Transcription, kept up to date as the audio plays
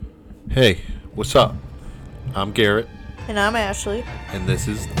Hey, what's up? I'm Garrett, And I'm Ashley. and this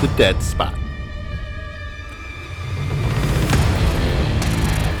is The Dead Spot.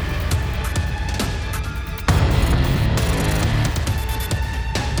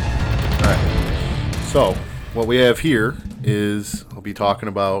 Alright, so what we have here is I'll be talking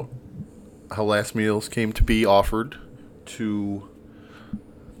about how last meals came to be offered to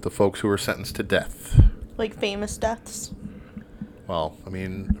the folks who were sentenced to death. Like famous deaths. Well, I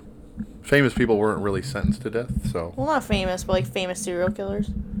mean, famous people weren't really sentenced to death, so. Well, not famous, but like famous serial killers.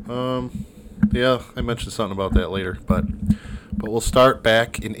 Yeah, I mentioned something about that later, but we'll start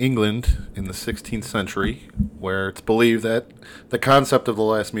back in England in the 16th century, where it's believed that the concept of the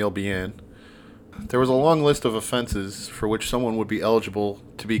last meal began. There was a long list of offenses for which someone would be eligible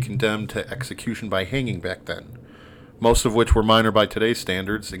to be condemned to execution by hanging back then, most of which were minor by today's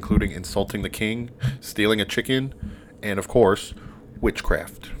standards, including insulting the king, stealing a chicken, and, of course,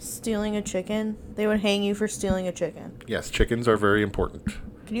 witchcraft. Stealing a chicken. They would hang you for stealing a chicken. Yes, chickens are very important.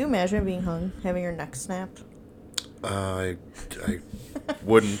 Can you imagine being hung, having your neck snapped? I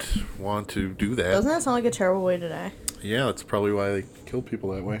wouldn't want to do that. Doesn't that sound like a terrible way to die? Yeah, that's probably why they kill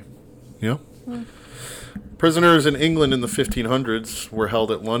people that way. Yeah. Prisoners in England in the 1500s were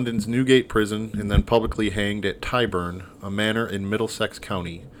held at London's Newgate prison and then publicly hanged at Tyburn, a manor in Middlesex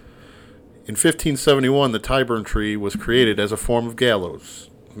County. In 1571, the Tyburn tree was created as a form of gallows,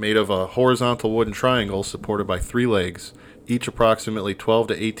 made of a horizontal wooden triangle supported by 3 legs, each approximately 12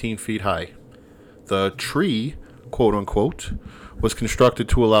 to 18 feet high. The tree, quote-unquote, was constructed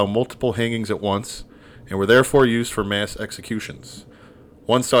to allow multiple hangings at once and were therefore used for mass executions.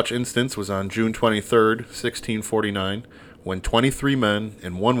 One such instance was on June 23, 1649, when 23 men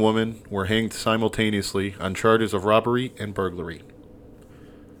and 1 woman were hanged simultaneously on charges of robbery and burglary.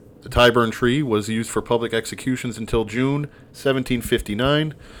 The Tyburn tree was used for public executions until June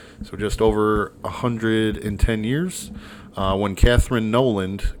 1759, so just over 110 years, when Catherine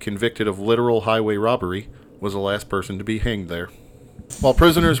Noland, convicted of literal highway robbery, was the last person to be hanged there. While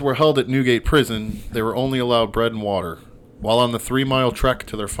prisoners were held at Newgate Prison, they were only allowed bread and water. While on the 3-mile trek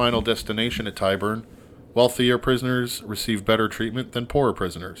to their final destination at Tyburn, wealthier prisoners received better treatment than poorer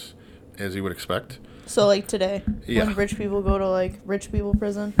prisoners, as you would expect. So like today, Yeah. when rich people go to like rich people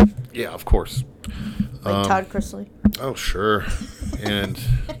prison, Yeah, of course. like Todd Chrisley Oh, sure. And,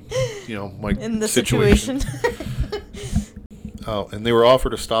 my in the situation. Oh, and they were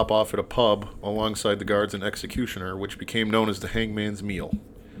offered a stop off at a pub alongside the guards and executioner, which became known as the hangman's meal.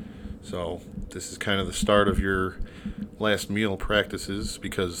 So this is kind of the start of your last meal practices,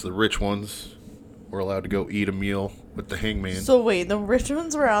 because the rich ones were allowed to go eat a meal with the hangman. So wait, the rich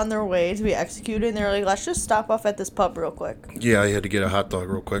ones were on their way to be executed, and they were like, let's just stop off at this pub real quick. Yeah, I had to get a hot dog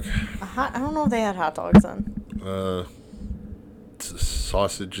real quick. I don't know if they had hot dogs then.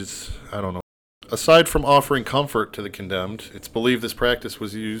 Sausages, I don't know. Aside from offering comfort to the condemned, it's believed this practice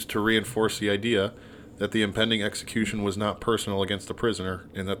was used to reinforce the idea that the impending execution was not personal against the prisoner,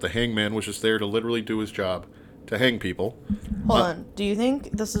 and that the hangman was just there to literally do his job, to hang people. Hold on. Do you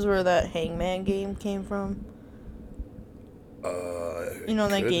think this is where that hangman game came from? You know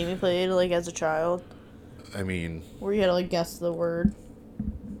that game you played like as a child, I mean, where you had to like guess the word,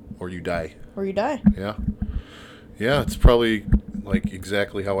 or you die. or you die. Yeah. Yeah, it's probably like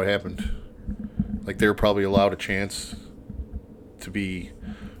exactly how it happened. Like they were probably allowed a chance to be,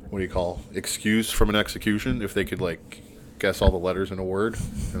 excused from an execution if they could like guess all the letters in a word,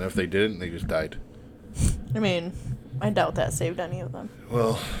 and if they didn't, they just died. I mean, I doubt that saved any of them.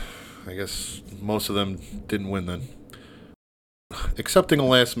 Well, I guess most of them didn't win then. Accepting a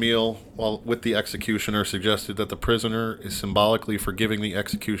last meal while with the executioner suggested that the prisoner is symbolically forgiving the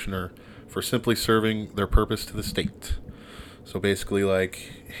executioner for simply serving their purpose to the state. So basically like,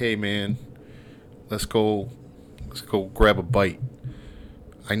 hey man, let's go grab a bite.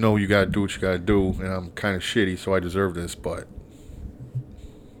 I know you gotta do what you gotta do, and I'm kind of shitty, so I deserve this, but,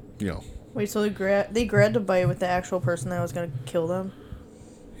 Wait, so they grabbed a bite with the actual person that was gonna kill them?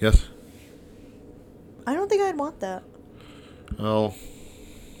 Yes? I don't think I'd want that. Well,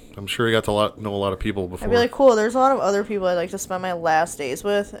 I'm sure you got to know a lot of people before. I'd be like, cool, there's a lot of other people I'd like to spend my last days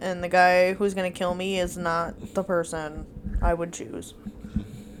with, and the guy who's gonna kill me is not the person I would choose.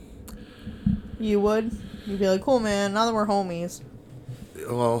 You would? You'd be like, cool, man, now that we're homies.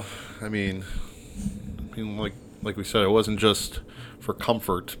 Well, I mean, like we said, it wasn't just for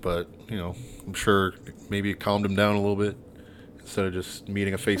comfort, but, I'm sure maybe it calmed him down a little bit instead of just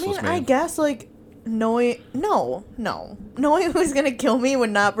meeting a faceless man. I guess, like, knowing who's gonna kill me would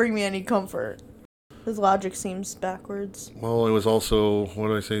not bring me any comfort. His logic seems backwards. Well, it was also, what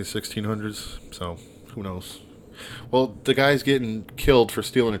did I say, 1600s, so who knows. Well, the guy's getting killed for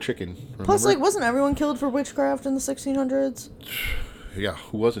stealing a chicken. Remember? Plus, like, wasn't everyone killed for witchcraft in the 1600s? Yeah,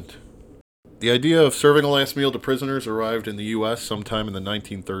 who wasn't? The idea of serving a last meal to prisoners arrived in the U.S. sometime in the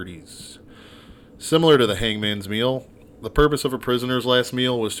 1930s. Similar to the hangman's meal, the purpose of a prisoner's last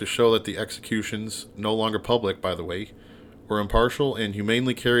meal was to show that the executions, no longer public, by the way, were impartial and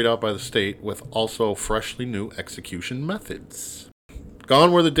humanely carried out by the state with also freshly new execution methods.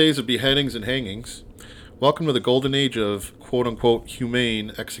 Gone were the days of beheadings and hangings. Welcome to the golden age of quote-unquote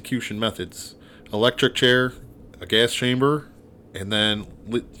humane execution methods. Electric chair, a gas chamber, and then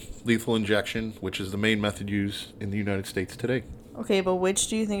lethal injection, which is the main method used in the United States today. Okay, but which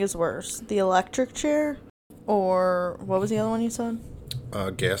do you think is worse? The electric chair? Or what was the other one you said?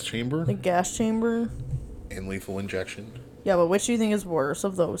 Gas chamber. The gas chamber? And lethal injection. Yeah, but which do you think is worse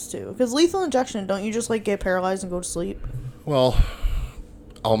of those two? Because lethal injection, don't you just, like, get paralyzed and go to sleep? Well,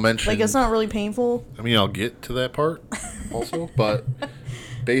 I'll mention... Like, it's not really painful? I mean, I'll get to that part also, but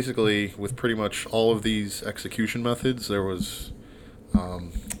basically, with pretty much all of these execution methods, there was,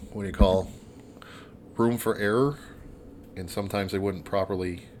 what do you call, room for error, and sometimes they wouldn't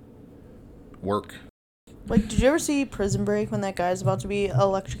properly work. Like, did you ever see Prison Break when that guy's about to be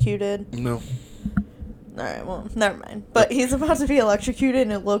electrocuted? No. Alright, well, never mind. But he's about to be electrocuted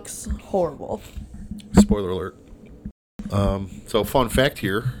and it looks horrible. Spoiler alert. So, fun fact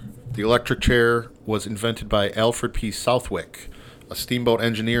here. The electric chair was invented by Alfred P. Southwick, a steamboat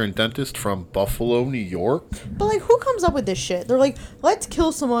engineer and dentist from Buffalo, New York. But, like, who comes up with this shit? They're like, let's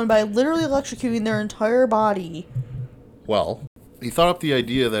kill someone by literally electrocuting their entire body. Well, he thought up the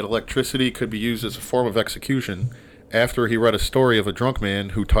idea that electricity could be used as a form of execution after he read a story of a drunk man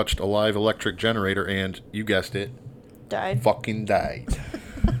who touched a live electric generator and, you guessed it, Died. fucking died.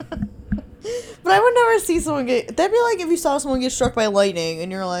 But I would never see someone get... That'd be like if you saw someone get struck by lightning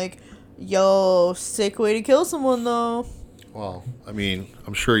and you're like, yo, sick way to kill someone, though. Well, I mean,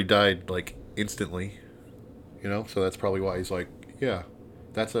 I'm sure he died, like, instantly. You know? So that's probably why he's like, yeah,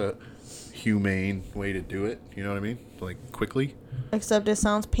 that's a humane way to do it. You know what I mean? Like, quickly. Except it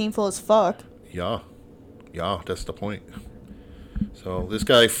sounds painful as fuck. Yeah. Yeah, that's the point. So this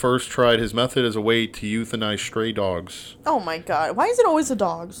guy first tried his method as a way to euthanize stray dogs. Oh my god. Why is it always the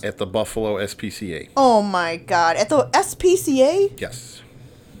dogs? At the Buffalo SPCA. Oh my god. At the SPCA? Yes.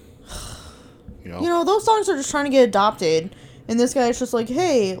 You know, those dogs are just trying to get adopted. And this guy's just like,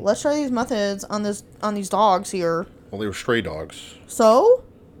 hey, let's try these methods on these dogs here. Well, they were stray dogs. So?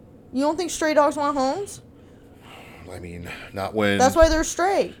 You don't think stray dogs want homes? I mean, not when... That's why they're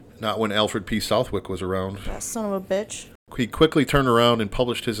stray. Not when Alfred P. Southwick was around. That son of a bitch. He quickly turned around and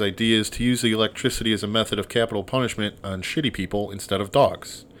published his ideas to use the electricity as a method of capital punishment on shitty people instead of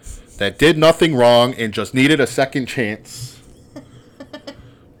dogs. That did nothing wrong and just needed a second chance.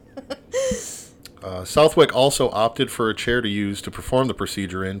 Southwick also opted for a chair to use to perform the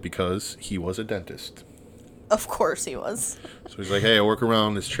procedure in because he was a dentist. Of course he was. So he's like, hey, I work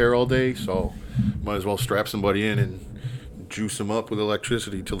around this chair all day, so might as well strap somebody in and juice them up with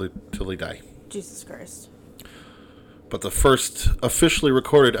electricity till they die. Jesus Christ. But the first officially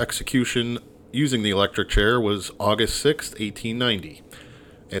recorded execution using the electric chair was August 6th, 1890.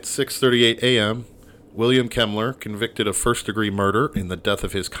 At 6:38 a.m., William Kemmler, convicted of first-degree murder in the death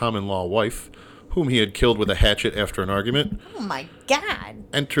of his common-law wife, whom he had killed with a hatchet after an argument, Oh my god.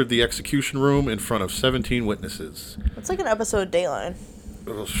 entered the execution room in front of 17 witnesses. It's like an episode of Dateline.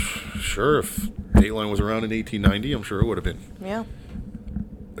 Well, sure, if Dateline was around in 1890, I'm sure it would have been. Yeah.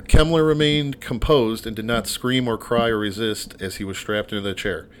 Kemmler remained composed and did not scream or cry or resist as he was strapped into the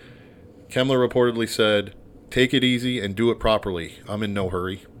chair. Kemmler reportedly said, "Take it easy and do it properly. I'm in no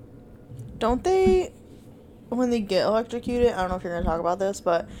hurry." Don't they, when they get electrocuted, I don't know if you're going to talk about this,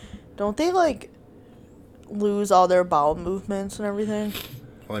 but don't they, like, lose all their bowel movements and everything?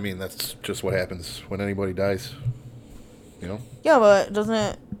 Well, I mean, that's just what happens when anybody dies. You know? Yeah, but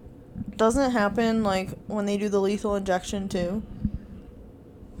doesn't it happen, like, when they do the lethal injection, too?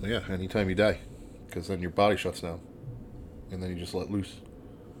 Yeah, anytime you die. Because then your body shuts down. And then you just let loose.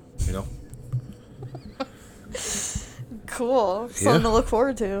 You know? Cool. Something to look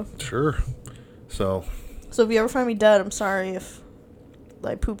forward to. Sure. So if you ever find me dead, I'm sorry if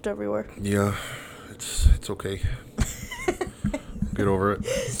I pooped everywhere. yeah, it's okay. Get over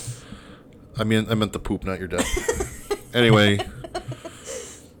it. I meant the poop, not your death. Anyway,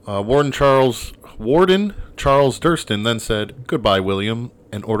 Warden Charles Durston then said, "Goodbye, William,"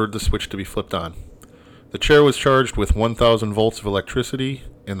 and ordered the switch to be flipped on. The chair was charged with 1,000 volts of electricity,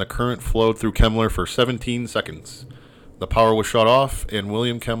 and the current flowed through Kemmler for 17 seconds. The power was shut off, and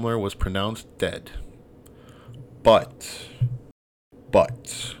William Kemmler was pronounced dead. But,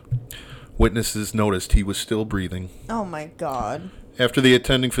 Witnesses noticed he was still breathing. Oh my God. After the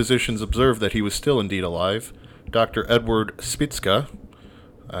attending physicians observed that he was still indeed alive, Dr. Edward Spitzka,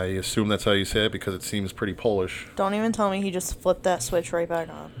 I assume that's how you say it because it seems pretty Polish. Don't even tell me he just flipped that switch right back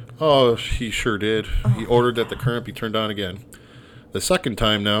on. Oh, he sure did. He ordered that the current be turned on again. The second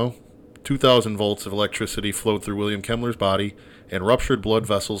time now, 2,000 volts of electricity flowed through William Kemmler's body and ruptured blood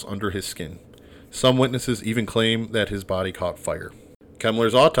vessels under his skin. Some witnesses even claim that his body caught fire.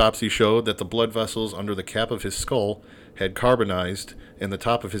 Kemmler's autopsy showed that the blood vessels under the cap of his skull had carbonized and the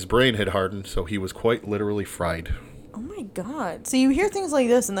top of his brain had hardened, so he was quite literally fried. Oh my God. So you hear things like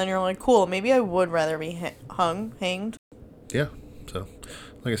this and then you're like, cool, maybe I would rather be hanged. Yeah. So,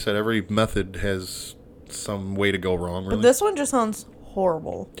 like I said, every method has some way to go wrong, really. But this one just sounds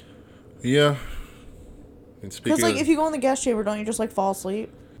horrible. Yeah. Because, like, if you go in the gas chamber, don't you just, like, fall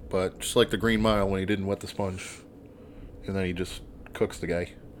asleep? But just like the Green Mile when he didn't wet the sponge. And then he just cooks the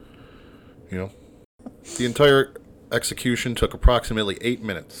guy. You know? The entire execution took approximately 8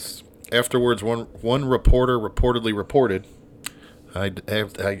 minutes. Afterwards, one reporter reportedly reported. I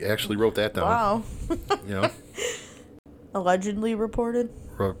actually wrote that down. Wow. You know? Allegedly reported?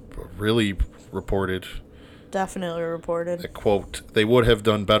 Really reported. Definitely reported. A quote, "They would have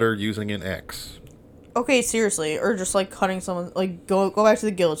done better using an axe." Okay, seriously. Or just, like, cutting someone... Like, go back to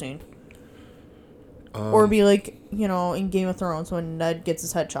the guillotine. Or be like, you know, in Game of Thrones when Ned gets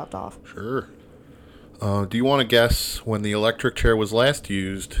his head chopped off. Sure. Do you want to guess when the electric chair was last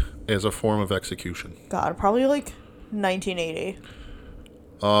used as a form of execution? God, probably, like, 1980.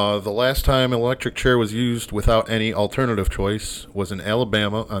 The last time an electric chair was used without any alternative choice was in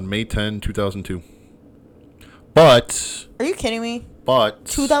Alabama on May 10, 2002. But... Are you kidding me? But...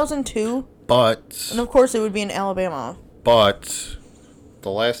 2002? But... And of course it would be in Alabama. But... The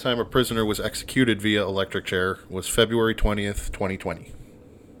last time a prisoner was executed via electric chair was February 20th, 2020.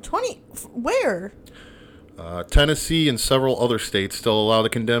 Where? Tennessee and several other states still allow the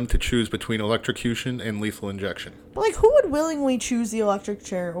condemned to choose between electrocution and lethal injection. But, like, who would willingly choose the electric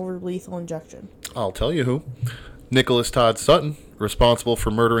chair over lethal injection? I'll tell you who. Nicholas Todd Sutton, responsible for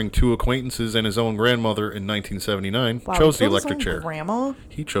murdering 2 acquaintances and his own grandmother in 1979, Wow, chose the he killed his electric own chair. Grandma?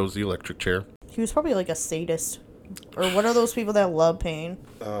 He chose the electric chair. He was probably, like, a sadist. Or what are those people that love pain?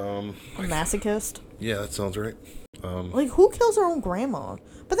 A masochist? Yeah, that sounds right. Like, who kills their own grandma?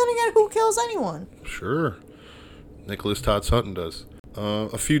 But then again, who kills anyone? Sure. Nicholas Todd Sutton does.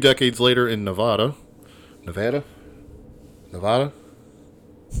 A few decades later in Nevada?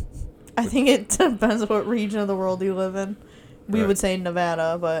 I think it depends what region of the world you live in. We would say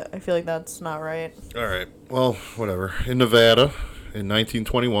Nevada, but I feel like that's not right. All right. Well, whatever. In Nevada, in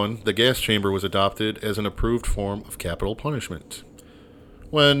 1921, the gas chamber was adopted as an approved form of capital punishment.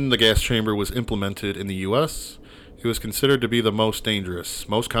 When the gas chamber was implemented in the U.S., it was considered to be the most dangerous,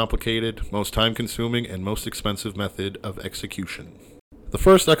 most complicated, most time-consuming, and most expensive method of execution. The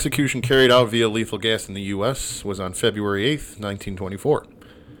first execution carried out via lethal gas in the U.S. was on February 8th, 1924.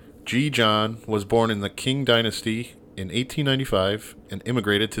 G. John was born in the Qing Dynasty in 1895 and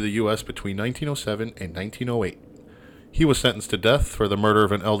immigrated to the U.S. between 1907 and 1908. He was sentenced to death for the murder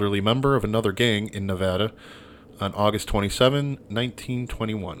of an elderly member of another gang in Nevada on August 27,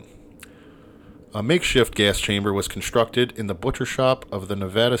 1921. A makeshift gas chamber was constructed in the butcher shop of the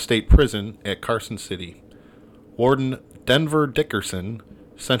Nevada State Prison at Carson City. Warden Denver Dickerson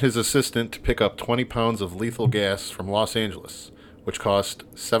sent his assistant to pick up 20 pounds of lethal gas from Los Angeles, which cost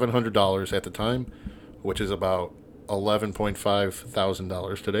 $700 at the time, which is about $11.5 thousand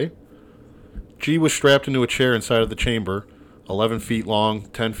today. G was strapped into a chair inside of the chamber, 11 feet long,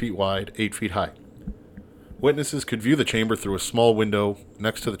 10 feet wide, 8 feet high. Witnesses could view the chamber through a small window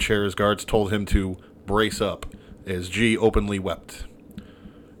next to the chair as guards told him to brace up as G openly wept.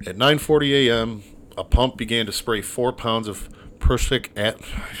 At 9:40 a.m., a pump began to spray 4 pounds of prussic I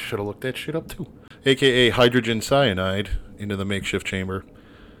should have looked that shit up too, aka hydrogen cyanide, into the makeshift chamber.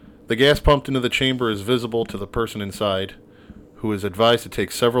 The gas pumped into the chamber is visible to the person inside, who is advised to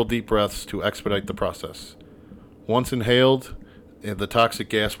take several deep breaths to expedite the process. Once inhaled, and the toxic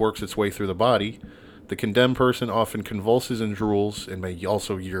gas works its way through the body, the condemned person often convulses and drools and may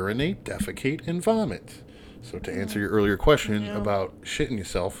also urinate, defecate, and vomit. So to answer your earlier question about shitting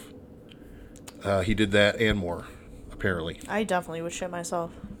yourself, he did that and more, apparently. I definitely would shit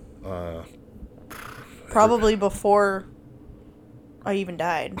myself. Probably before I even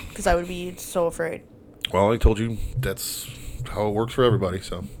died, because I would be so afraid. Well, I told you that's how it works for everybody,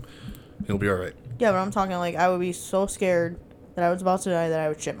 so you'll be all right. Yeah, but I'm talking like I would be so scared that I was about to die that I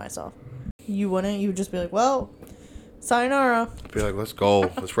would shit myself. You wouldn't? You would just be like, well, sayonara. Be like, let's go.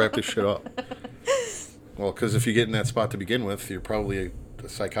 Let's wrap this shit up. Well, because if you get in that spot to begin with, you're probably a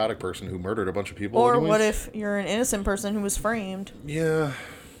psychotic person who murdered a bunch of people. Or anyways. what if you're an innocent person who was framed? Yeah.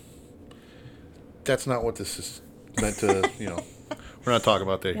 That's not what this is meant to, We're not talking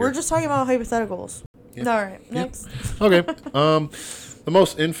about that here. We're just talking about hypotheticals. Yeah. All right, next. Yeah. Okay. The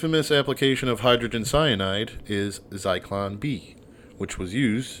most infamous application of hydrogen cyanide is Zyklon B, which was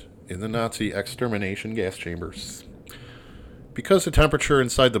used in the Nazi extermination gas chambers. Because the temperature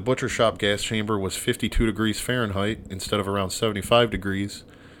inside the butcher shop gas chamber was 52 degrees Fahrenheit instead of around 75 degrees,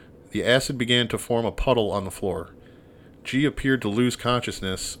 the acid began to form a puddle on the floor. G appeared to lose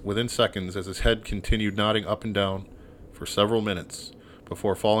consciousness within seconds as his head continued nodding up and down for several minutes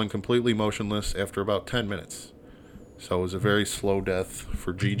before falling completely motionless after about 10 minutes. So it was a very slow death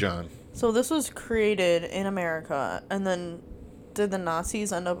for G. John. So this was created in America, and then did the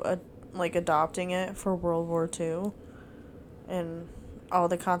Nazis end up adopting it for World War II and all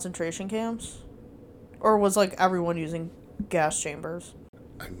the concentration camps? Or was everyone using gas chambers?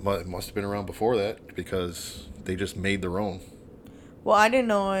 It must have been around before that because they just made their own. Well, I didn't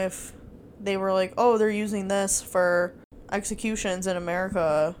know if they were they're using this for executions in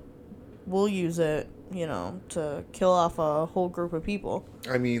America. We'll use it, to kill off a whole group of people.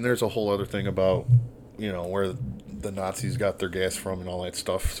 I mean, there's a whole other thing about, where the Nazis got their gas from and all that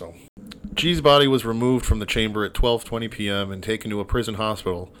stuff. So, G's body was removed from the chamber at 12:20 p.m. and taken to a prison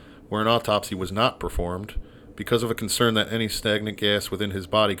hospital where an autopsy was not performed because of a concern that any stagnant gas within his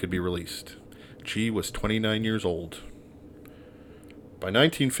body could be released. G was 29 years old. By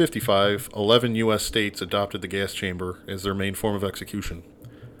 1955, 11 U.S. states adopted the gas chamber as their main form of execution.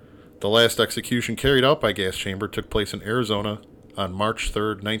 The last execution carried out by gas chamber took place in Arizona on March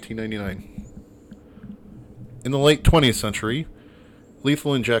 3, 1999. In the late 20th century,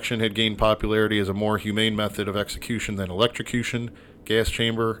 lethal injection had gained popularity as a more humane method of execution than electrocution, gas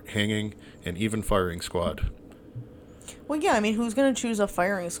chamber, hanging, and even firing squad. Well, yeah, I mean, who's going to choose a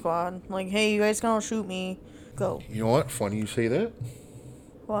firing squad? Hey, you guys gonna shoot me? Go. You know what? Funny you say that.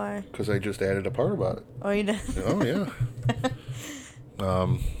 Why? Because I just added a part about it. Oh, you did? Oh, yeah.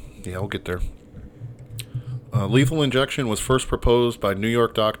 Yeah, we'll get there. Lethal injection was first proposed by New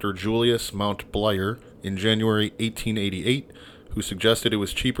York doctor Julius Mount Blair in January 1888, who suggested it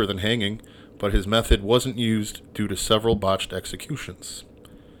was cheaper than hanging, but his method wasn't used due to several botched executions.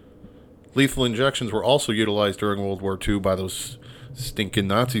 Lethal injections were also utilized during World War II by those stinking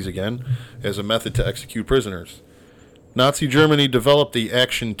Nazis again as a method to execute prisoners. Nazi Germany developed the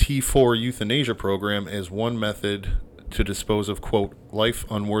Action T4 euthanasia program as one method to dispose of, quote, life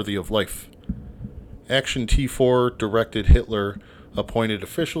unworthy of life. Action T4 directed Hitler appointed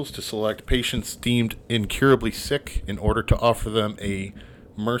officials to select patients deemed incurably sick in order to offer them a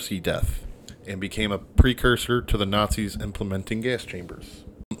mercy death, and became a precursor to the Nazis implementing gas chambers.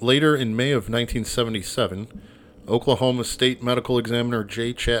 Later, in May of 1977, Oklahoma State Medical Examiner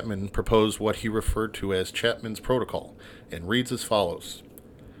J. Chapman proposed what he referred to as Chapman's Protocol, and reads as follows.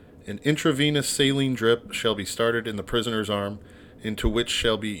 An intravenous saline drip shall be started in the prisoner's arm, into which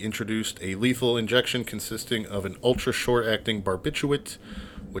shall be introduced a lethal injection consisting of an ultra-short-acting barbiturate,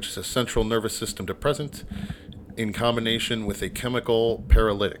 which is a central nervous system depressant, in combination with a chemical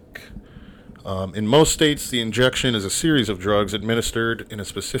paralytic. In most states, the injection is a series of drugs administered in a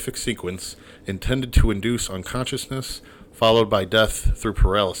specific sequence intended to induce unconsciousness, followed by death through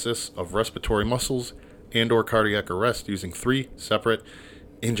paralysis of respiratory muscles and or cardiac arrest using 3 separate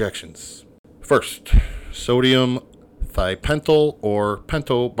injections. First, sodium thipental or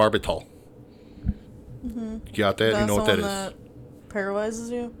pentobarbital. Mm-hmm. You got that? You know what that is? That paralyzes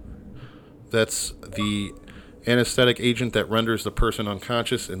you? That's the anesthetic agent that renders the person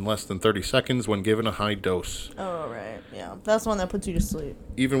unconscious in less than 30 seconds when given a high dose. Oh, right. Yeah. That's the one that puts you to sleep.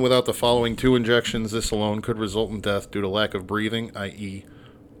 Even without the following 2 injections, this alone could result in death due to lack of breathing, i.e.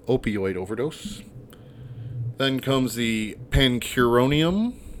 opioid overdose. Then comes the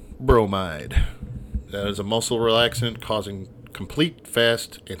pancuronium bromide. That is a muscle relaxant causing complete,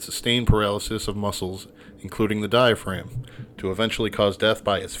 fast, and sustained paralysis of muscles, including the diaphragm, to eventually cause death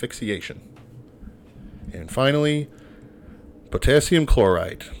by asphyxiation. And finally, potassium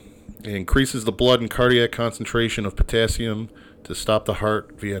chloride. It increases the blood and cardiac concentration of potassium to stop the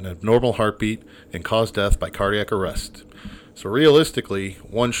heart via an abnormal heartbeat and cause death by cardiac arrest. So realistically,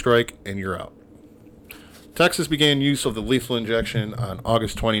 1 strike and you're out. Texas began use of the lethal injection on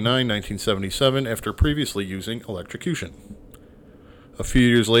August 29, 1977, after previously using electrocution. A few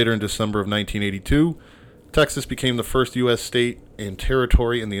years later, in December of 1982, Texas became the first U.S. state and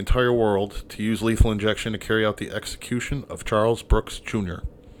territory in the entire world to use lethal injection to carry out the execution of Charles Brooks, Jr.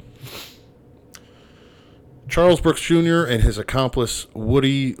 Charles Brooks, Jr. and his accomplice,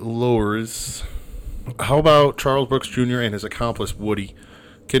 Woody Lowers. How about Charles Brooks, Jr. and his accomplice, Woody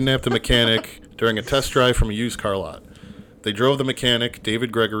kidnapped a mechanic during a test drive from a used car lot. They drove the mechanic,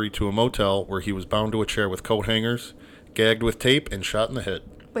 David Gregory, to a motel where he was bound to a chair with coat hangers, gagged with tape, and shot in the head.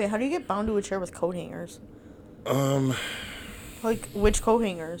 Wait, how do you get bound to a chair with coat hangers? Like, which coat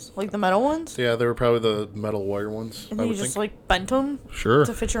hangers? Like the metal ones? Yeah, they were probably the metal wire ones. And then you just, like, bent them? Sure.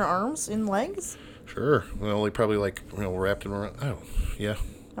 To fit your arms and legs? Sure. Well, they probably, like, wrapped them around. Oh, yeah.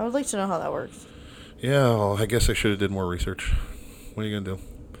 I would like to know how that works. Yeah, well, I guess I should have did more research. What are you going to do?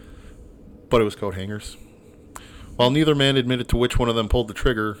 But it was coat hangers. While neither man admitted to which one of them pulled the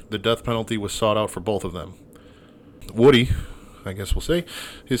trigger, the death penalty was sought out for both of them. Woody, I guess we'll say,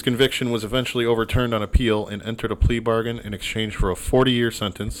 his conviction was eventually overturned on appeal and entered a plea bargain in exchange for a 40-year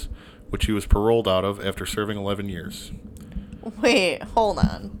sentence, which he was paroled out of after serving 11 years. Wait, hold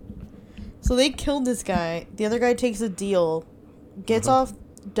on. So they killed this guy. The other guy takes a deal, gets off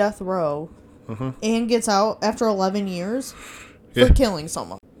death row, and gets out after 11 years for killing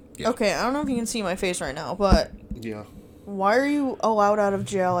someone. Yeah. Okay, I don't know if you can see my face right now, but yeah. Why are you allowed out of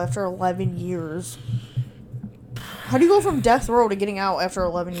jail after 11 years? How do you go from death row to getting out after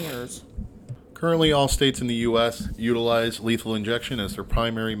 11 years? Currently, all states in the U.S. utilize lethal injection as their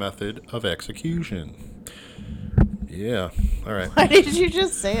primary method of execution. Yeah, all right. Why did you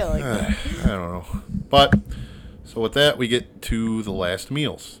just say it like that? I don't know. But, so with that, we get to the last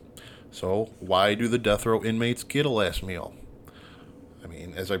meals. So, why do the death row inmates get a last meal? I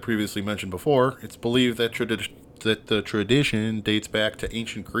mean, as I previously mentioned before, it's believed that the tradition dates back to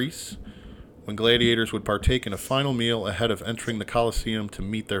ancient Greece, when gladiators would partake in a final meal ahead of entering the Colosseum to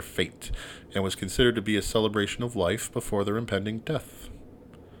meet their fate, and was considered to be a celebration of life before their impending death.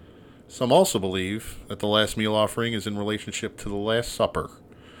 Some also believe that the last meal offering is in relationship to the Last Supper,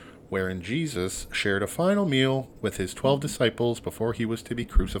 wherein Jesus shared a final meal with his 12 disciples before he was to be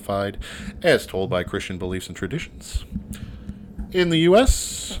crucified, as told by Christian beliefs and traditions. In the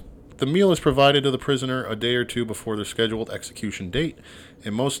U.S., the meal is provided to the prisoner a day or two before their scheduled execution date,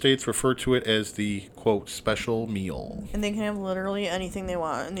 and most states refer to it as the, quote, special meal. And they can have literally anything they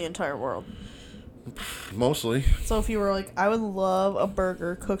want in the entire world. Mostly. So if you were like, I would love a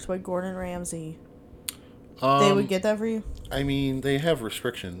burger cooked by Gordon Ramsay, they would get that for you? I mean, they have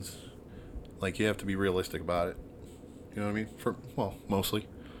restrictions. Like, you have to be realistic about it. You know what I mean? Mostly.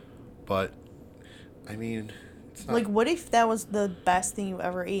 But, I mean, it's not... Like, what if that was the best thing you've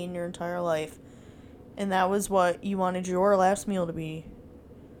ever ate in your entire life? And that was what you wanted your last meal to be?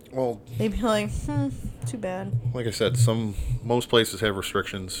 Well... They'd be like, too bad. Like I said, most places have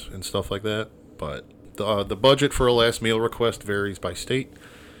restrictions and stuff like that. But the budget for a last meal request varies by state.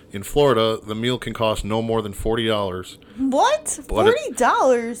 In Florida, the meal can cost no more than $40. What?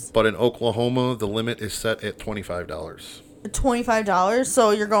 $40? But in Oklahoma, the limit is set at $25. $25?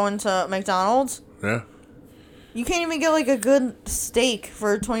 So you're going to McDonald's? Yeah. You can't even get like a good steak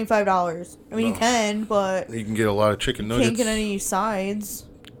for $25. I mean, no. You can, but... You can get a lot of chicken nuggets. You can't get any sides.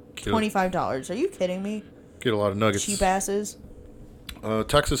 $25. Are you kidding me? Get a lot of nuggets. Cheap asses.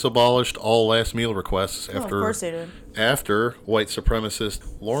 Texas abolished all last meal requests of course they did. After white supremacist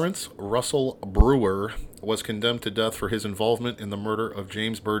Lawrence Russell Brewer was condemned to death for his involvement in the murder of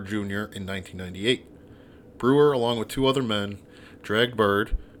James Byrd Jr. in 1998. Brewer, along with two other men, dragged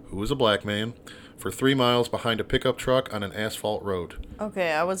Byrd, who was a black man, for 3 miles behind a pickup truck on an asphalt road.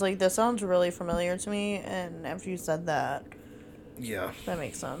 Okay, I was like, this sounds really familiar to me, and after you said that, yeah, that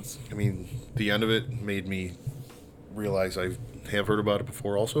makes sense. I mean, the end of it made me realize I have heard about it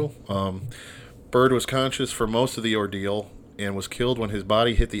before also. Byrd was conscious for most of the ordeal and was killed when his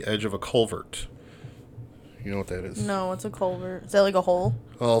body hit the edge of a culvert. You know what that is? No, it's a culvert. Is that like a hole?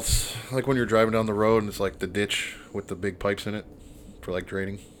 Well, it's like when you're driving down the road and it's like the ditch with the big pipes in it for like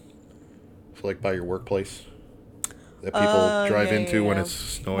draining. So like by your workplace that people drive into when it's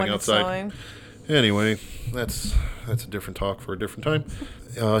snowing outside. Anyway, that's a different talk for a different time.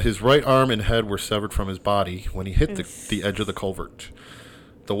 His right arm and head were severed from his body when he hit the edge of the culvert.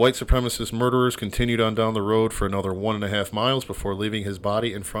 The white supremacist murderers continued on down the road for another 1.5 miles before leaving his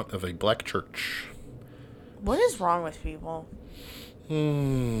body in front of a black church. What is wrong with people?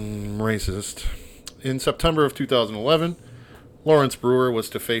 Racist. In September of 2011, Lawrence Brewer was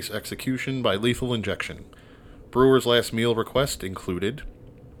to face execution by lethal injection. Brewer's last meal request included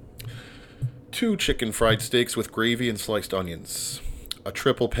 2 chicken fried steaks with gravy and sliced onions, a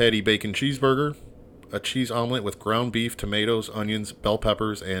triple patty bacon cheeseburger, a cheese omelet with ground beef, tomatoes, onions, bell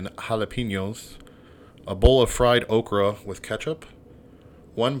peppers, and jalapenos, a bowl of fried okra with ketchup,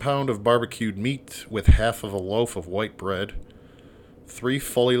 1 pound of barbecued meat with half of a loaf of white bread, 3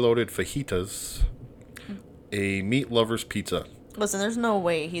 fully loaded fajitas, a meat lover's pizza. Listen, there's no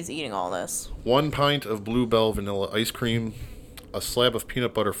way he's eating all this. 1 pint of Bluebell vanilla ice cream, a slab of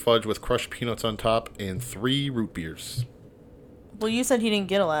peanut butter fudge with crushed peanuts on top, and 3 root beers. Well, you said he didn't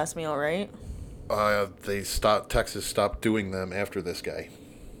get a last meal, right? Texas stopped doing them after this guy.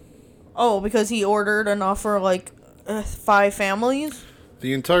 Oh, because he ordered enough for, 5 families?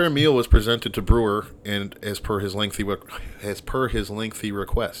 The entire meal was presented to Brewer, and as per his lengthy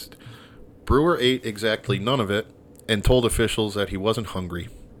request. Brewer ate exactly none of it, and told officials that he wasn't hungry.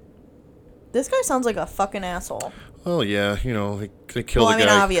 This guy sounds like a fucking asshole. Well, yeah, they killed the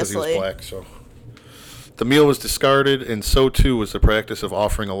guy because he was black, so... The meal was discarded, and so too was the practice of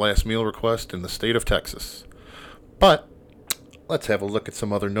offering a last meal request in the state of Texas. But let's have a look at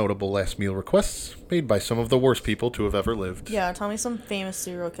some other notable last meal requests made by some of the worst people to have ever lived. Yeah, tell me some famous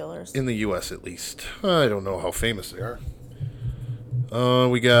serial killers. In the U.S. at least. I don't know how famous they are.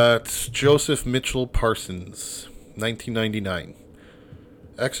 We got Joseph Mitchell Parsons, 1999.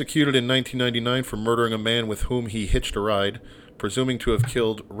 Executed in 1999 for murdering a man with whom he hitched a ride, presuming to have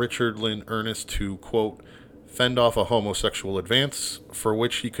killed Richard Lynn Ernest to, quote, fend off a homosexual advance, for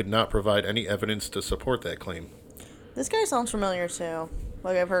which he could not provide any evidence to support that claim. This guy sounds familiar, too.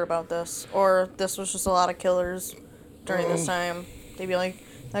 Like, I've heard about this. Or this was just a lot of killers during this time. They'd be like,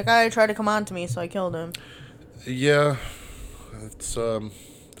 that guy tried to come on to me, so I killed him. Yeah. It's, that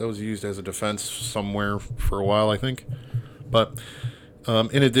was used as a defense somewhere for a while, I think. But...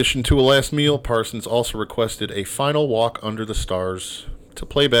 in addition to a last meal, Parsons also requested a final walk under the stars, to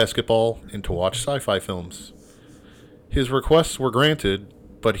play basketball, and to watch sci-fi films. His requests were granted,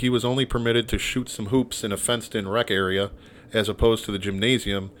 but he was only permitted to shoot some hoops in a fenced-in rec area, as opposed to the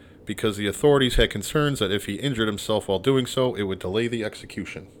gymnasium, because the authorities had concerns that if he injured himself while doing so, it would delay the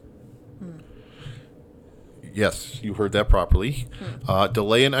execution. Yes, you heard that properly.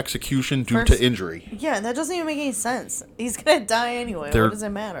 Delay an execution due to injury. Yeah, that doesn't even make any sense. He's going to die anyway. What does it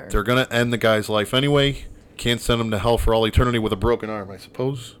matter? They're going to end the guy's life anyway. Can't send him to hell for all eternity with a broken arm, I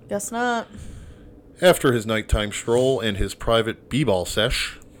suppose. Guess not. After his nighttime stroll and his private b-ball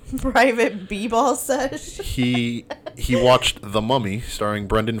sesh... Private b-ball sesh? he watched The Mummy, starring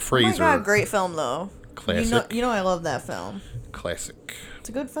Brendan Fraser. Oh my God, great film, though. Classic. You know I love that film. Classic. It's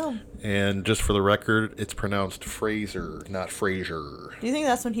a good film. And just for the record, it's pronounced Fraser, not Frasier. Do you think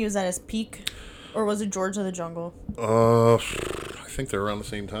that's when he was at his peak? Or was it George of the Jungle? I think they're around the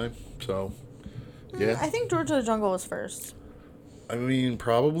same time, so... Yeah. I think George of the Jungle was first. I mean,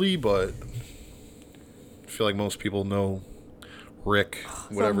 probably, but... I feel like most people know Rick,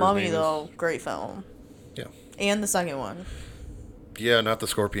 whatever The Mummy, his name though, is. great film. Yeah. And the second one. Yeah, not the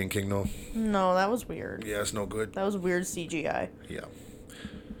Scorpion King, no. No, that was weird. Yeah, it's no good. That was weird CGI. Yeah.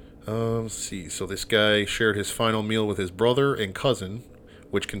 Let's see. So this guy shared his final meal with his brother and cousin,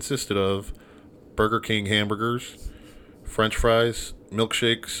 which consisted of Burger King hamburgers, French fries,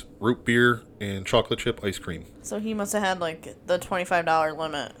 milkshakes, root beer, and chocolate chip ice cream. So he must have had, the $25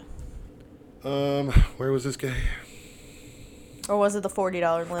 limit. Where was this guy? Or was it the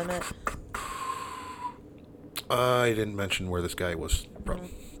 $40 limit? I didn't mention where this guy was from,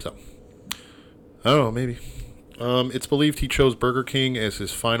 so I don't know, maybe. It's believed he chose Burger King as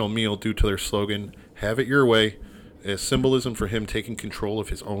his final meal due to their slogan, "Have it your way," as symbolism for him taking control of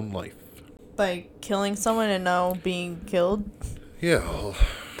his own life. By killing someone and now being killed? Yeah, well,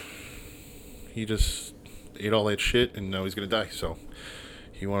 he just ate all that shit and now he's gonna die, so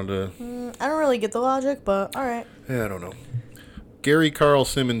he wanted to... I don't really get the logic, but alright. Yeah, I don't know. Gary Carl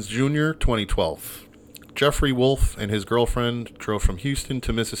Simmons Jr., 2012. Jeffrey Wolf and his girlfriend drove from Houston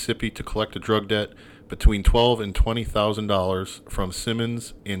to Mississippi to collect a drug debt between $12,000 and $20,000 from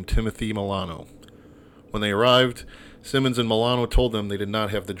Simmons and Timothy Milano. When they arrived, Simmons and Milano told them they did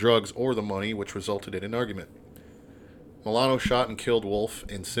not have the drugs or the money, which resulted in an argument. Milano shot and killed Wolf,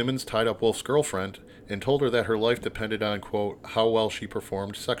 and Simmons tied up Wolf's girlfriend and told her that her life depended on, quote, how well she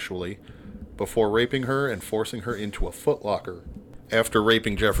performed sexually, before raping her and forcing her into a footlocker. After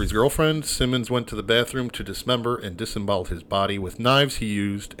raping Jeffrey's girlfriend, Simmons went to the bathroom to dismember and disembowel his body with knives he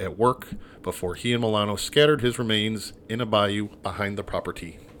used at work before he and Milano scattered his remains in a bayou behind the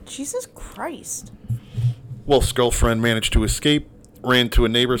property. Jesus Christ. Wolf's girlfriend managed to escape, ran to a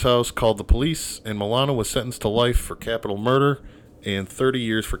neighbor's house, called the police, and Milano was sentenced to life for capital murder and 30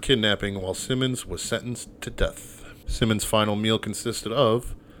 years for kidnapping, while Simmons was sentenced to death. Simmons' final meal consisted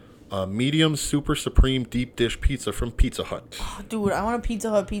of a medium super supreme deep dish pizza from Pizza Hut. Oh, dude, I want a Pizza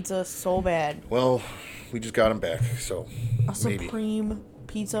Hut pizza so bad. Well, we just got him back, so maybe. Supreme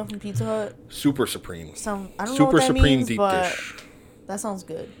pizza from Pizza Hut? Super supreme. I don't know Super what that supreme means, deep but dish. that sounds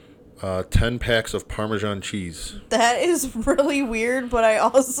good. 10 packs of Parmesan cheese. That is really weird, but I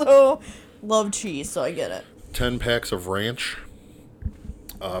also love cheese, so I get it. 10 packs of ranch.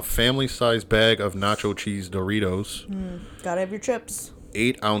 A family-sized bag of nacho cheese Doritos. Gotta have your chips.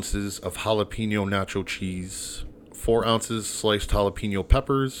 8 ounces of jalapeno nacho cheese. 4 ounces sliced jalapeno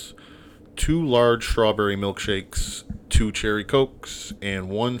peppers. 2 large strawberry milkshakes. 2 cherry cokes. And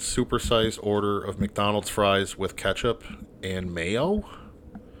 1 supersized order of McDonald's fries with ketchup and mayo.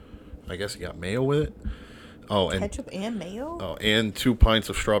 I guess he got mayo with it. Oh, and ketchup and mayo? Oh, and 2 pints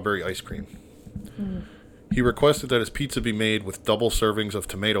of strawberry ice cream. He requested that his pizza be made with double servings of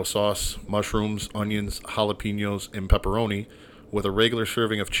tomato sauce, mushrooms, onions, jalapenos, and pepperoni, with a regular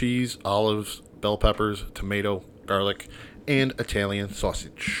serving of cheese, olives, bell peppers, tomato, garlic, and Italian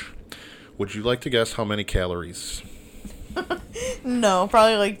sausage. Would you like to guess how many calories? No,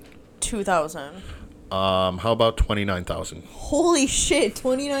 probably like 2,000. How about 29,000? Holy shit,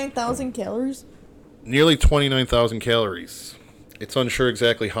 29,000 calories? Nearly 29,000 calories. It's unsure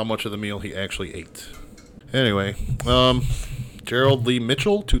exactly how much of the meal he actually ate. Anyway, Gerald Lee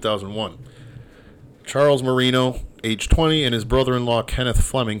Mitchell, 2001. Charles Marino, age 20, and his brother-in-law Kenneth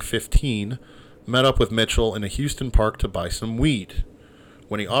Fleming, 15, met up with Mitchell in a Houston park to buy some weed.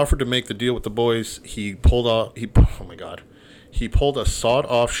 When he offered to make the deal with the boys, he pulled a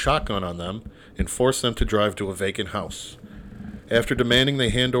sawed-off shotgun on them and forced them to drive to a vacant house. After demanding they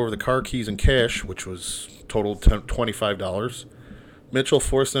hand over the car keys and cash, which was total $25, Mitchell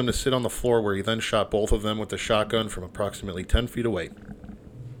forced them to sit on the floor, where he then shot both of them with the shotgun from approximately 10 feet away.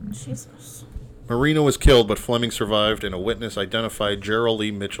 Jesus. Marino was killed, but Fleming survived, and a witness identified Gerald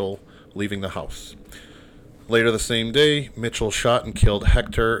Lee Mitchell leaving the house. Later the same day, Mitchell shot and killed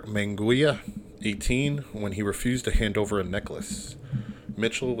Hector Manguia, 18, when he refused to hand over a necklace.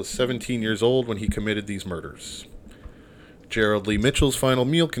 Mitchell was 17 years old when he committed these murders. Gerald Lee Mitchell's final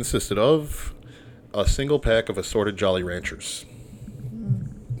meal consisted of a single pack of assorted Jolly Ranchers.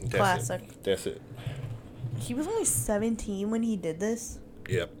 Classic. That's it. He was only 17 when he did this?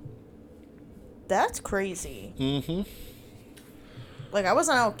 Yep. That's crazy. Mm-hmm. Like, I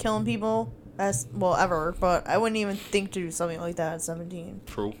wasn't out killing people ever, but I wouldn't even think to do something like that at 17.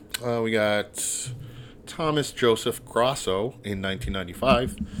 True. We got Thomas Joseph Grosso in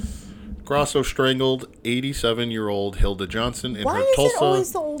 1995. Grosso strangled 87-year-old Hilda Johnson in her Tulsa. Why is it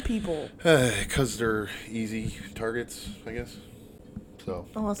always the old people? Because they're easy targets, I guess. So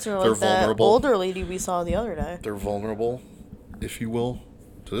unless they're like that older lady we saw the other day. They're vulnerable, if you will.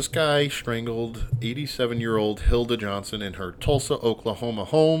 So this guy strangled 87-year-old Hilda Johnson in her Tulsa, Oklahoma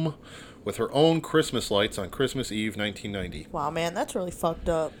home with her own Christmas lights on Christmas Eve, 1990. Wow, man, that's really fucked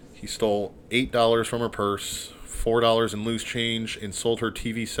up. He stole $8 from her purse, $4 in loose change, and sold her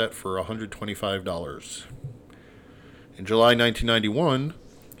TV set for $125. In July 1991,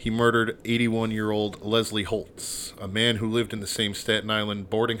 he murdered 81-year-old Leslie Holtz, a man who lived in the same Staten Island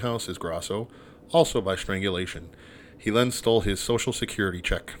boarding house as Grosso, also by strangulation. He then stole his Social Security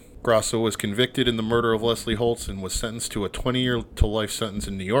check. Grosso was convicted in the murder of Leslie Holtz and was sentenced to a 20-year-to-life sentence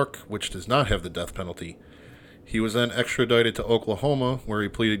in New York, which does not have the death penalty. He was then extradited to Oklahoma, where he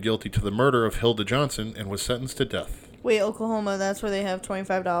pleaded guilty to the murder of Hilda Johnson and was sentenced to death. Wait, Oklahoma, that's where they have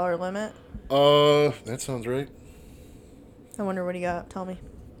 $25 limit? That sounds right. I wonder what he got. Tell me.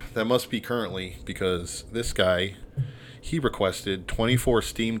 That must be currently, because this guy, he requested 24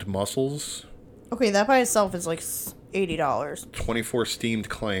 steamed mussels. Okay, that by itself is like $80. 24 steamed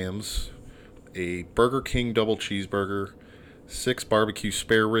clams, a Burger King double cheeseburger, 6 barbecue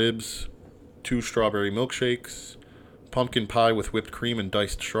spare ribs, 2 strawberry milkshakes, pumpkin pie with whipped cream and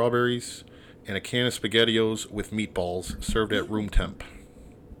diced strawberries, and a can of SpaghettiOs with meatballs served at room temp.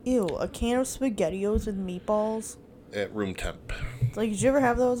 Ew, a can of SpaghettiOs with meatballs? At room temp. Like, did you ever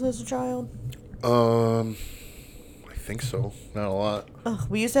have those as a child? I think so. Not a lot. Ugh,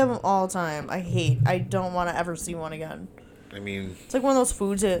 we used to have them all the time. I don't want to ever see one again. I mean... It's like one of those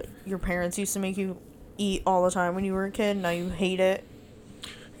foods that your parents used to make you eat all the time when you were a kid. Now you hate it.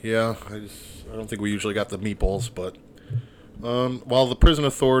 Yeah, I don't think we usually got the meatballs, but... while the prison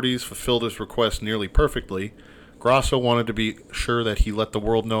authorities fulfilled his request nearly perfectly, Grosso wanted to be sure that he let the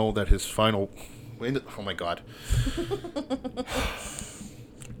world know that his final... Oh my god.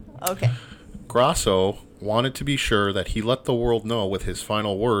 Okay. Grosso wanted to be sure that he let the world know with his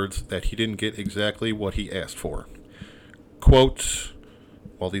final words that he didn't get exactly what he asked for. Quote,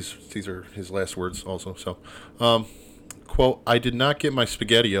 well, these are his last words also, so, quote, "I did not get my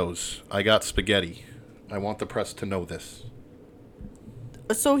SpaghettiOs. I got spaghetti. I want the press to know this."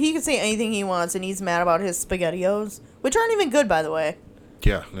 So he can say anything he wants, and he's mad about his SpaghettiOs, which aren't even good, by the way.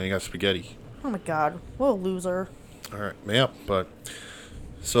 Yeah, now you got spaghetti. Oh my god, what a loser. All right, yeah, but...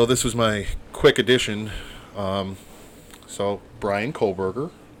 So this was my quick addition. So Brian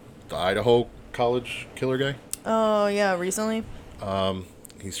Kohlberger, the Idaho college killer guy. Oh, yeah, recently?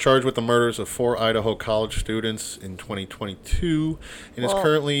 He's charged with the murders of 4 Idaho college students in 2022 and is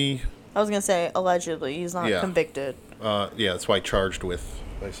currently... I was going to say, allegedly. He's not convicted. Yeah, that's why charged with,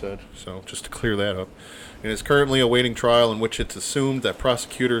 I said. So just to clear that up. And is currently awaiting trial in which it's assumed that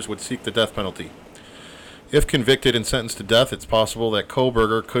prosecutors would seek the death penalty. If convicted and sentenced to death, it's possible that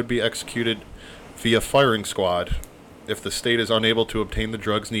Kohberger could be executed via firing squad if the state is unable to obtain the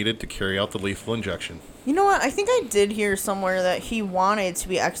drugs needed to carry out the lethal injection. You know what? I think I did hear somewhere that he wanted to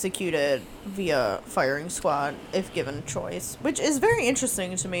be executed via firing squad if given a choice, which is very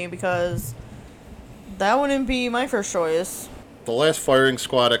interesting to me because that wouldn't be my first choice. The last firing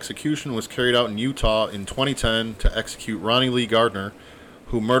squad execution was carried out in Utah in 2010 to execute Ronnie Lee Gardner,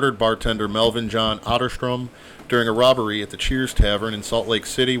 who murdered bartender Melvin John Otterstrom during a robbery at the Cheers Tavern in Salt Lake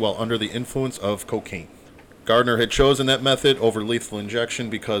City while under the influence of cocaine. Gardner had chosen that method over lethal injection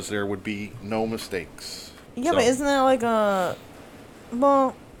because there would be no mistakes. Yeah, but isn't that like a...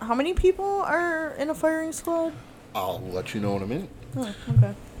 Well, how many people are in a firing squad? I'll let you know in a minute. Oh,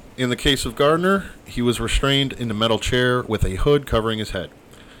 okay. In the case of Gardner, he was restrained in a metal chair with a hood covering his head.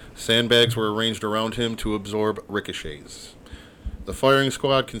 Sandbags were arranged around him to absorb ricochets. The firing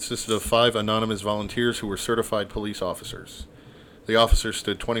squad consisted of 5 anonymous volunteers who were certified police officers. The officers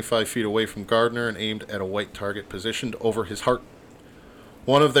stood 25 feet away from Gardner and aimed at a white target positioned over his heart.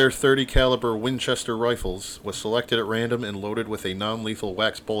 One of their .30 caliber Winchester rifles was selected at random and loaded with a non-lethal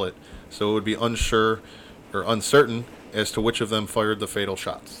wax bullet, so it would be uncertain as to which of them fired the fatal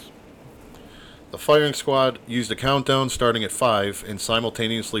shots. The firing squad used a countdown starting at 5 and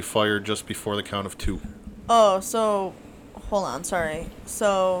simultaneously fired just before the count of 2. Oh, so... Hold on, sorry.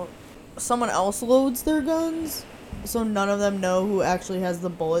 So, someone else loads their guns? So none of them know who actually has the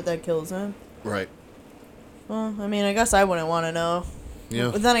bullet that kills him? Right. Well, I mean, I guess I wouldn't want to know. Yeah.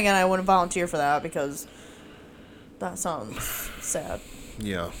 But then again, I wouldn't volunteer for that because that sounds sad.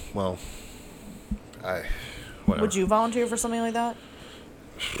 Yeah, well, whatever. Would you volunteer for something like that?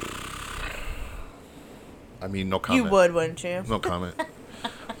 I mean, no comment. You would, wouldn't you? No comment.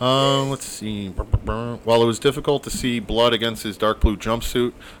 Let's see. While it was difficult to see blood against his dark blue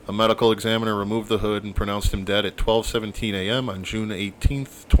jumpsuit, a medical examiner removed the hood and pronounced him dead at 12:17 a.m. on June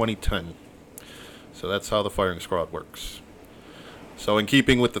 18th, 2010. So that's how the firing squad works. So in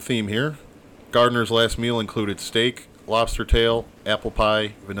keeping with the theme here, Gardner's last meal included steak, lobster tail, apple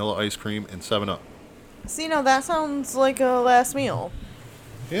pie, vanilla ice cream, and 7-Up. See, now that sounds like a last meal.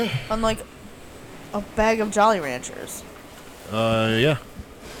 Yeah. Unlike a bag of Jolly Ranchers. Yeah.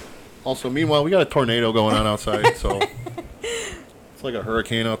 Also, meanwhile, we got a tornado going on outside, so it's like a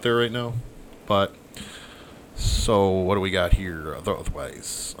hurricane out there right now. But, so what do we got here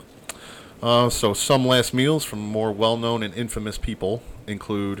otherwise? So some last meals from more well-known and infamous people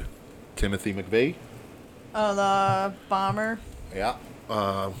include Timothy McVeigh. Oh, the bomber? Yeah.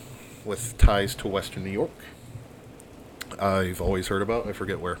 With ties to Western New York. I've always heard about, I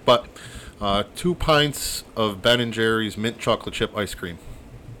forget where. But 2 pints of Ben & Jerry's mint chocolate chip ice cream.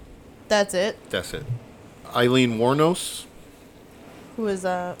 That's it? That's it. Eileen Wuornos. Who is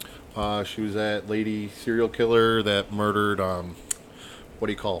that? She was that lady serial killer that murdered, what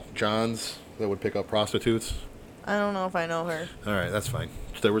do you call, Johns that would pick up prostitutes. I don't know if I know her. All right, that's fine.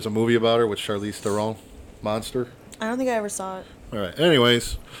 There was a movie about her with Charlize Theron, Monster. I don't think I ever saw it. All right.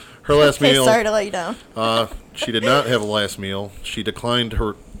 Anyways, her last meal. Sorry to let you down. She did not have a last meal. She declined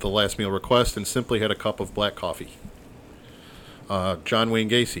the last meal request and simply had a cup of black coffee. John Wayne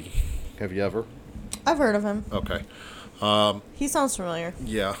Gacy. Have you ever? I've heard of him. Okay. He sounds familiar.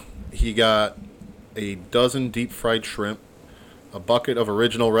 Yeah. He got a dozen deep fried shrimp, a bucket of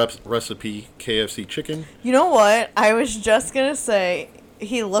original recipe KFC chicken. You know what? I was just going to say,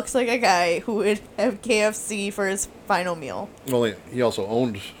 he looks like a guy who would have KFC for his final meal. Well, he also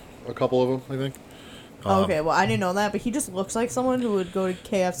owned a couple of them, I think. Okay, well, I didn't know that, but he just looks like someone who would go to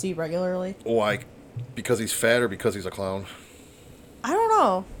KFC regularly. Why? Because he's fat or because he's a clown? I don't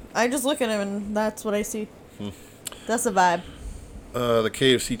know. I just look at him and that's what I see. That's the vibe. The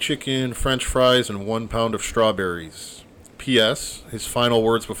KFC chicken, French fries, and 1 pound of strawberries. P.S. His final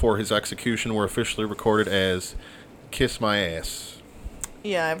words before his execution were officially recorded as, "Kiss my ass."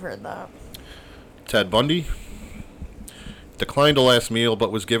 Yeah, I've heard that. Ted Bundy declined a last meal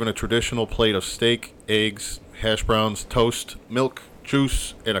but was given a traditional plate of steak, eggs, hash browns, toast, milk,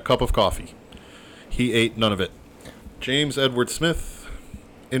 juice, and a cup of coffee. He ate none of it. James Edward Smith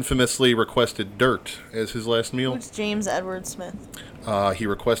infamously requested dirt as his last meal. Who's James Edward Smith? He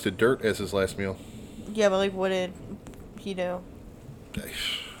requested dirt as his last meal. Yeah, but like, what did he do?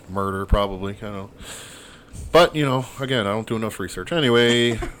 Murder, probably. I don't know. But, again, I don't do enough research.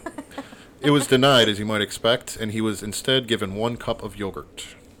 Anyway, It was denied, as you might expect, and he was instead given 1 cup of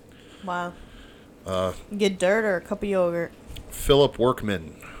yogurt. Wow. Get dirt or a cup of yogurt. Philip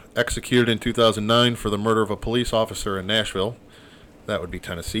Workman, executed in 2009 for the murder of a police officer in Nashville. That would be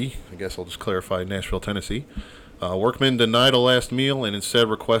Tennessee. I guess I'll just clarify Nashville, Tennessee. Workman denied a last meal and instead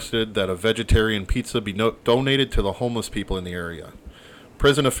requested that a vegetarian pizza be donated to the homeless people in the area.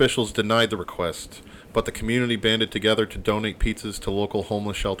 Prison officials denied the request, but the community banded together to donate pizzas to local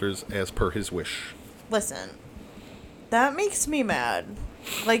homeless shelters as per his wish. Listen, that makes me mad.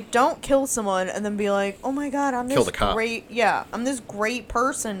 Like, don't kill someone and then be like, oh my god, I'm this great... Yeah, I'm this great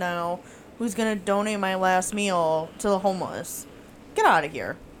person now who's gonna donate my last meal to the homeless. Get out of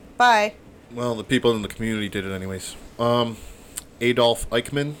here. Bye. Well, the people in the community did it anyways. Adolf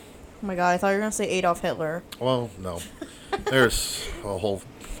Eichmann. Oh my god, I thought you were gonna say Adolf Hitler. Well, no. There's a whole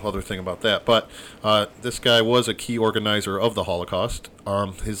other thing about that. But this guy was a key organizer of the Holocaust.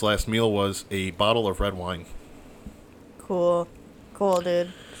 His last meal was a bottle of red wine. Cool. Cool,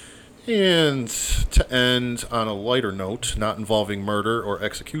 dude. And to end on a lighter note, not involving murder or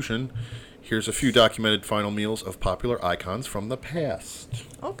execution, here's a few documented final meals of popular icons from the past.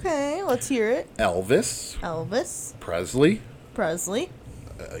 Okay, let's hear it. Elvis. Presley.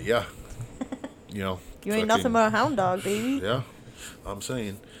 Yeah. You ain't nothing but a hound dog, baby. Yeah, I'm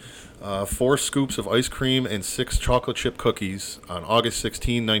saying. 4 scoops of ice cream and 6 chocolate chip cookies on August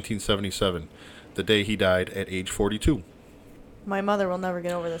 16, 1977, the day he died at age 42. My mother will never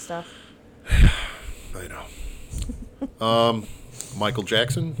get over this stuff. I know. Michael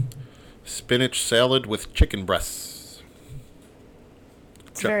Jackson, spinach salad with chicken breasts.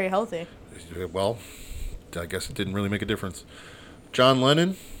 It's very healthy. Well, I guess it didn't really make a difference. John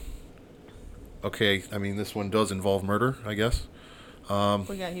Lennon. Okay, I mean, this one does involve murder, I guess. He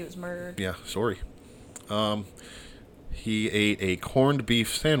was murdered. Yeah, sorry. He ate a corned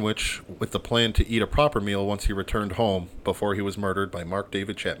beef sandwich with the plan to eat a proper meal once he returned home before he was murdered by Mark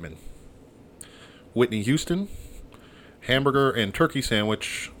David Chapman. Whitney Houston, hamburger and turkey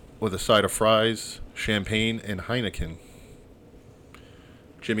sandwich with a side of fries, champagne, and Heineken.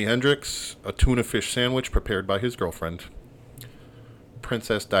 Jimi Hendrix, a tuna fish sandwich prepared by his girlfriend.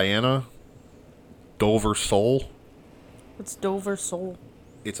 Princess Diana, Dover sole. What's Dover sole?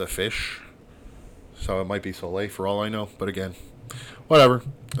 It's a fish. So it might be Soleil for all I know. But again, whatever.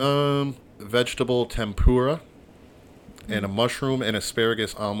 Vegetable tempura and a mushroom and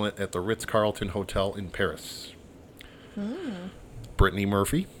asparagus omelet at the Ritz-Carlton Hotel in Paris. Brittany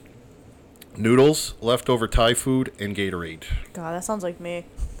Murphy. Noodles, leftover Thai food, and Gatorade. God, that sounds like me.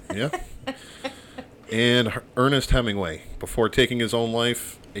 Yeah. And Ernest Hemingway. Before taking his own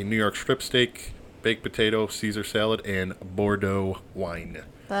life, a New York strip steak, baked potato, Caesar salad, and Bordeaux wine.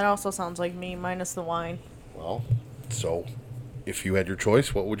 That also sounds like me, minus the wine. Well, so if you had your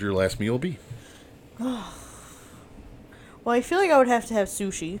choice, what would your last meal be? Well, I feel like I would have to have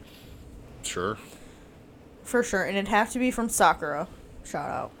sushi. Sure. For sure, and it'd have to be from Sakura. Shout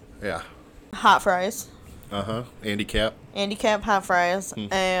out. Yeah. Hot fries. Uh-huh. Andy Cap. Andy Cap hot fries.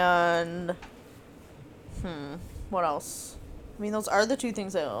 And... what else? I mean, those are the 2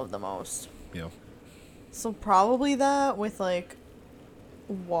 things I love the most. Yeah. So probably that with, like,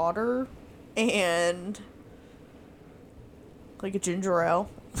 water and, like, a ginger ale.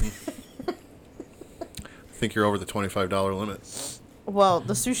 I think you're over the $25 limit. Well,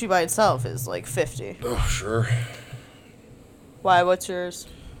 the sushi by itself is, like, $50. Oh, sure. Why? What's yours?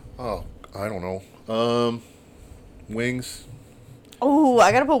 Oh, I don't know. Wings. Oh,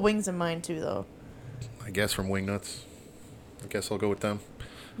 I gotta put wings in mine, too, though. I guess from Wingnuts. I guess I'll go with them.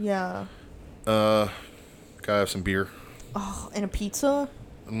 Yeah. Gotta have some beer. Oh, and a pizza?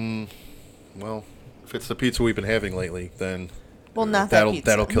 Well, if it's the pizza we've been having lately, then... Well, not that pizza.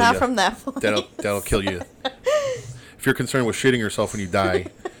 That'll kill not you. From that place. That'll kill you. If you're concerned with shitting yourself when you die,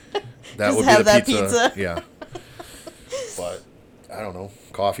 that just would have be the that pizza. Yeah. But, I don't know.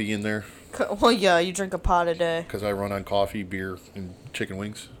 Coffee in there. Well, yeah, you drink a pot a day. Because I run on coffee, beer, and chicken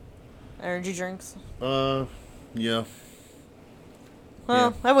wings. Energy drinks? Yeah. Well,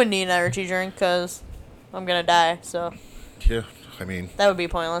 yeah. I wouldn't need an energy drink because I'm going to die, so... Yeah, I mean... That would be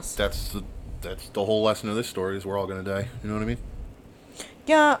pointless. That's the whole lesson of this story is we're all going to die. You know what I mean?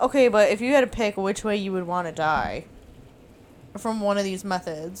 Yeah, okay, but if you had to pick which way you would want to die from one of these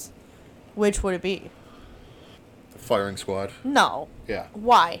methods, which would it be? The firing squad. No. Yeah.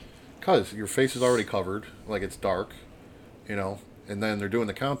 Why? Because your face is already covered, like it's dark, you know, and then they're doing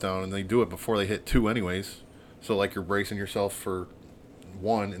the countdown, and they do it before they hit 2 anyways. So, like, you're bracing yourself for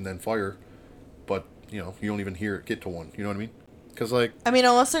 1 and then fire, but, you know, you don't even hear it get to 1. You know what I mean? Because, like... I mean,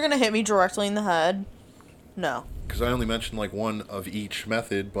 unless they're going to hit me directly in the head, no. Because I only mentioned, like, 1 of each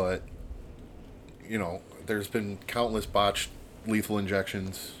method, but there's been countless botched lethal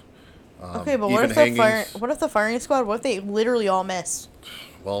injections. Okay, but what if the firing squad? What if they literally all missed?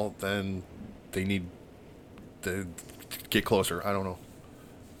 Well, then they need to get closer. I don't know,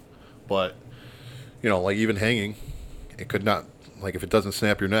 but like even hanging, it could not. Like if it doesn't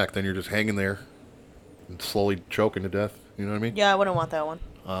snap your neck, then you're just hanging there and slowly choking to death. You know what I mean? Yeah, I wouldn't want that one.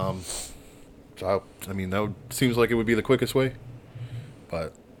 So that seems like it would be the quickest way,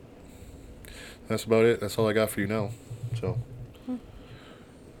 but that's about it. That's all I got for you now. So I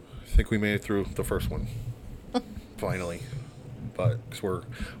think we made it through the first one finally, but cause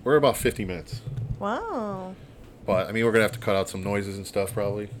we're about 50 minutes. Wow. But we're gonna have to cut out some noises and stuff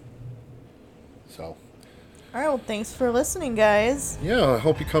probably. So. All right. Well, thanks for listening, guys. Yeah, I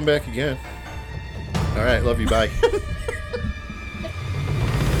hope you come back again. All right, love you. Bye.